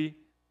community,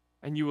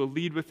 and you will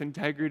lead with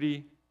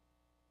integrity.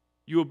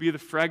 You will be the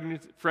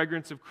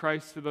fragrance of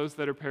Christ to those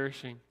that are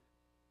perishing.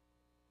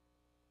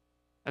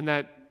 And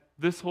that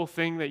this whole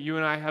thing that you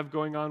and I have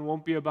going on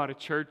won't be about a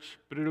church,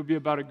 but it'll be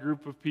about a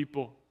group of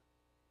people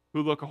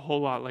who look a whole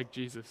lot like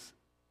Jesus.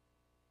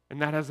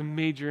 And that has a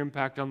major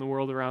impact on the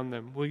world around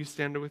them. Will you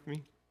stand up with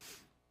me?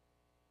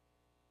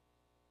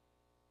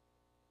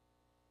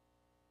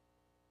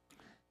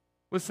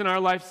 Listen, our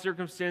life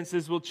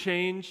circumstances will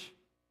change.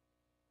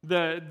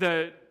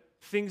 The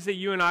things that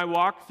you and I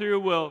walk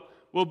through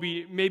will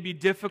be maybe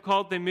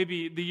difficult. They may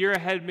be, the year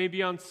ahead may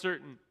be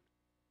uncertain.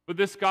 But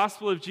this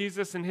gospel of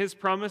Jesus and His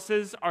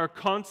promises are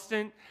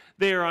constant,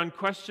 they are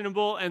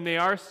unquestionable, and they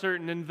are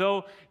certain. And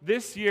though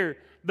this year,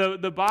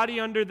 the body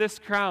under this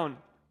crown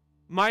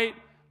might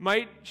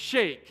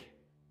shake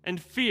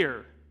and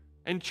fear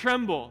and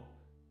tremble,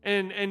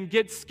 and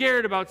get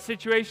scared about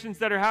situations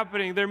that are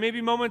happening. There may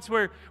be moments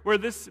where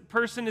this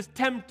person is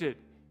tempted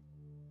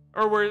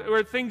or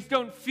where things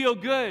don't feel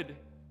good.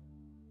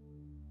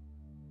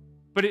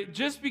 But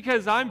just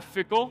because I'm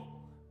fickle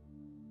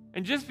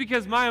and just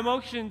because my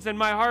emotions and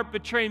my heart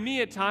betray me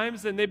at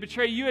times and they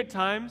betray you at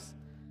times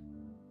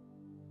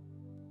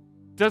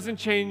doesn't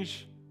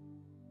change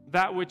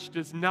that which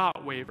does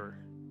not waver,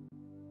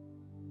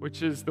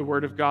 which is the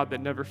Word of God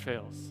that never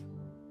fails,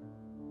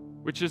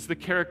 which is the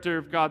character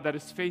of God that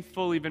is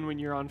faithful even when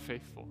you're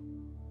unfaithful,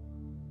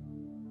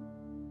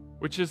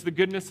 which is the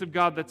goodness of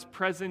God that's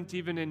present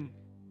even in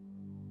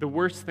the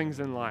worst things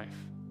in life.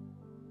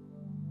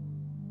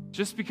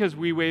 Just because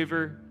we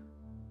waver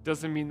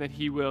doesn't mean that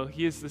He will.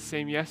 He is the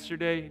same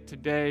yesterday,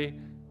 today,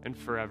 and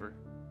forever.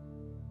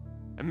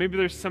 And maybe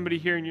there's somebody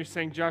here and you're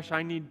saying, Josh,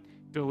 I need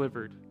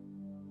delivered.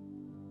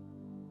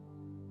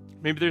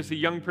 Maybe there's a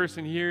young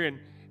person here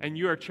and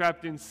you are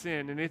trapped in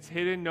sin, and it's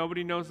hidden.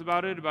 Nobody knows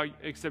about it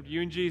except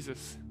you and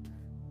Jesus.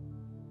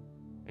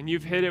 And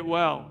you've hid it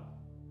well.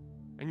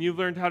 And you've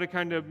learned how to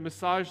kind of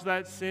massage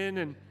that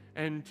sin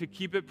and to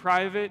keep it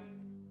private.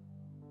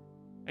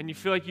 And you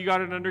feel like you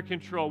got it under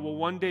control. Well,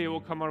 one day it will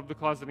come out of the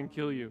closet and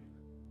kill you.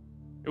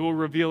 It will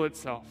reveal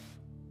itself.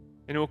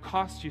 And it will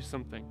cost you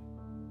something.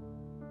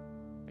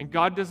 And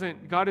God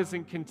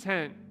isn't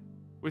content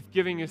with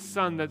giving His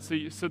Son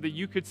so that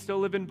you could still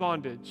live in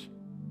bondage.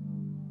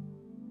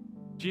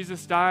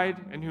 Jesus died,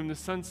 and whom the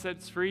Son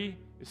sets free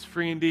is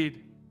free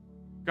indeed.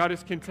 God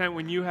is content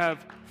when you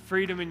have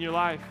freedom in your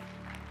life.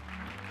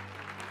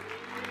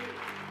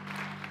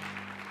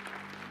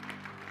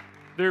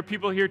 There are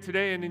people here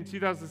today, and in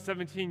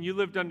 2017, you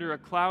lived under a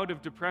cloud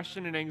of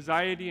depression and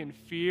anxiety and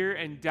fear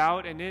and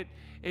doubt, and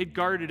it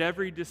guarded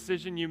every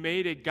decision you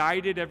made. It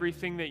guided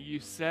everything that you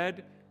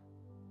said.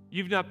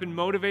 You've not been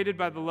motivated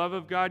by the love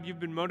of God. You've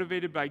been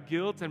motivated by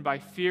guilt and by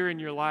fear in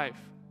your life.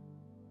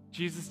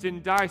 Jesus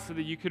didn't die so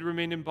that you could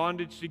remain in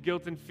bondage to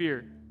guilt and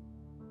fear.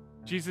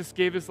 Jesus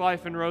gave His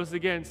life and rose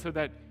again so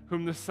that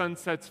whom the Son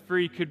sets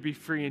free could be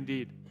free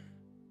indeed.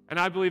 And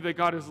I believe that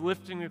God is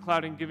lifting the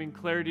cloud and giving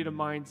clarity to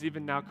minds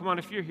even now. Come on,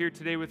 if you're here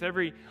today with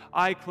every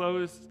eye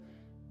closed,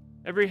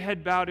 every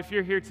head bowed, if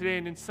you're here today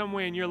and in some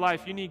way in your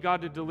life you need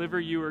God to deliver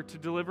you or to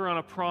deliver on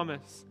a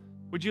promise,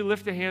 would you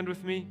lift a hand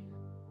with me?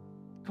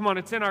 Come on,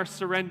 it's in our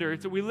surrender.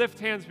 We lift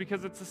hands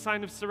because it's a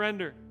sign of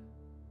surrender.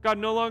 God,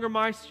 no longer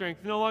my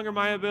strength, no longer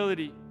my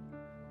ability.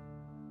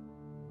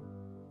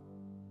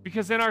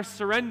 Because in our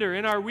surrender,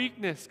 in our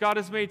weakness, God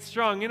is made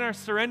strong. In our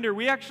surrender,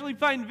 we actually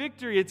find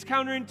victory. It's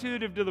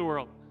counterintuitive to the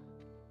world.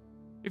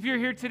 If you're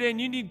here today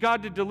and you need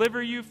God to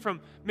deliver you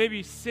from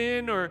maybe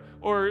sin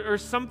or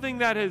something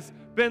that has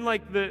been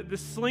like the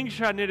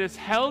slingshot and it has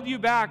held you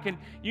back and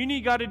you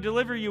need God to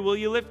deliver you, will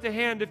you lift a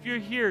hand if you're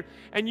here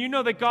and you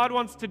know that God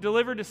wants to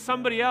deliver to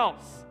somebody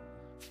else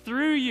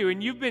through you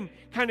and you've been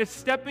kind of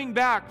stepping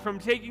back from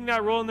taking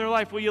that role in their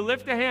life? Will you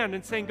lift a hand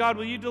and saying, God,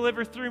 will you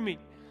deliver through me?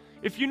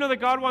 If you know that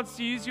God wants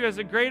to use you as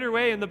a greater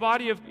way in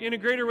a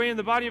greater way in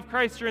the body of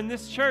Christ or in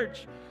this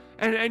church,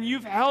 and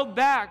you've held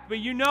back, but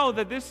you know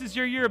that this is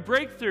your year of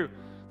breakthrough.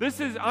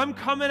 I'm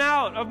coming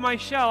out of my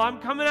shell. I'm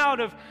coming out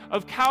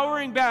of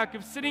cowering back,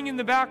 of sitting in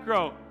the back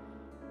row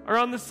or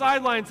on the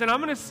sidelines, and I'm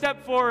going to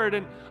step forward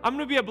and I'm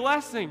going to be a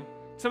blessing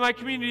to my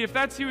community. If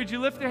that's you, would you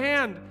lift a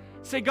hand?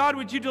 Say, God,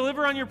 would you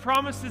deliver on your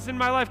promises in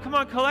my life? Come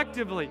on,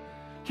 collectively.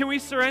 Can we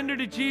surrender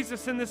to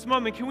Jesus in this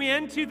moment? Can we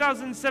end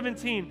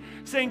 2017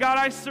 saying, God,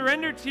 I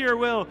surrender to your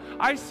will.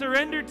 I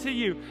surrender to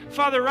you.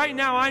 Father, right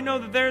now, I know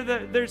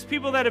that there's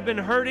people that have been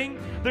hurting.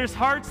 There's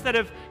hearts that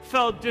have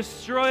felt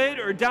destroyed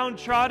or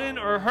downtrodden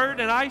or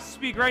hurt. And I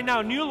speak right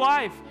now, new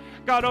life,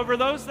 God, over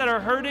those that are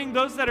hurting,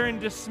 those that are in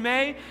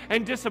dismay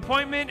and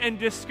disappointment and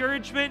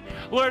discouragement.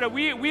 Lord,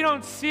 we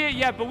don't see it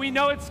yet, but we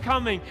know it's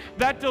coming.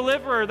 That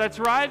deliverer that's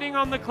riding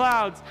on the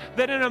clouds,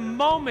 that in a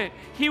moment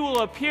he will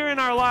appear in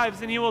our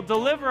lives and he will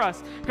deliver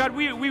us. God,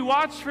 we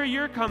watch for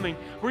your coming,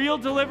 where you'll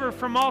deliver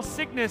from all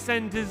sickness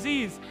and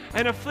disease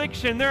and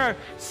affliction. There are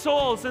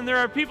souls and there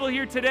are people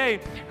here today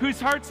whose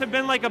hearts have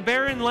been like a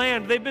barren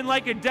land. They've been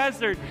like a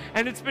desert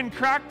and it's been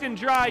cracked and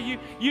dry.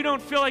 You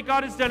don't feel like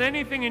God has done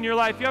anything in your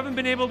life. You haven't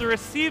been able to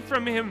receive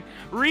from him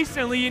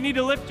recently. You need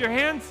to lift your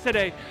hands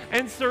today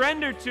and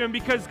surrender to him,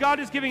 because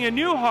God is giving a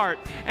new heart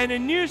and a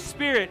new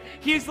spirit.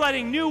 He's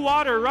letting new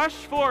water rush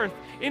forth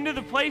into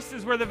the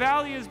places where the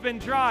valley has been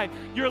dry.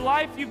 Your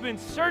life, you've been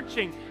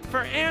searching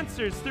for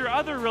answers through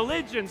other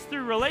religions,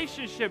 through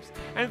relationships,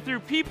 and through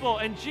people.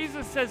 And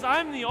Jesus says,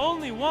 I'm the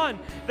only one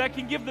that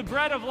can give the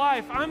bread of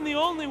life. I'm the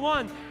only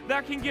one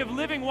that can give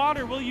living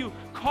water. Will you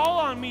call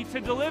on me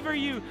to deliver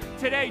you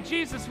today?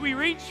 Jesus, we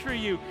reach for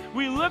you.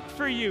 We look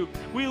for you.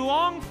 We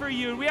long for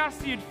you. And we ask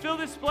that you'd fill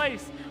this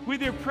place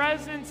with your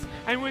presence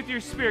and with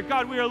your spirit.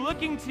 God, we are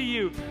looking to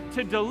you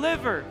to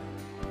deliver,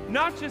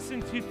 not just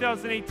in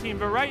 2018,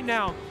 but right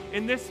now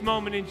in this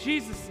moment, in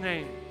Jesus'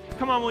 name.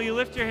 Come on, will you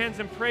lift your hands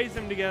and praise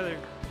him together?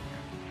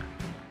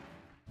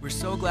 We're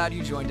so glad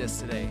you joined us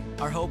today.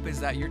 Our hope is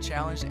that you're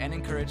challenged and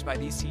encouraged by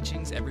these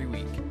teachings every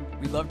week.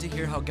 We'd love to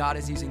hear how God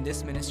is using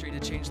this ministry to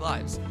change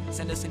lives.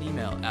 Send us an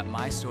email at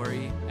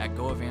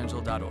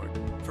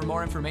mystory@goevangel.org. For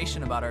more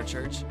information about our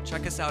church,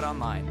 check us out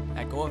online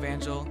at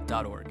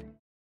goevangel.org.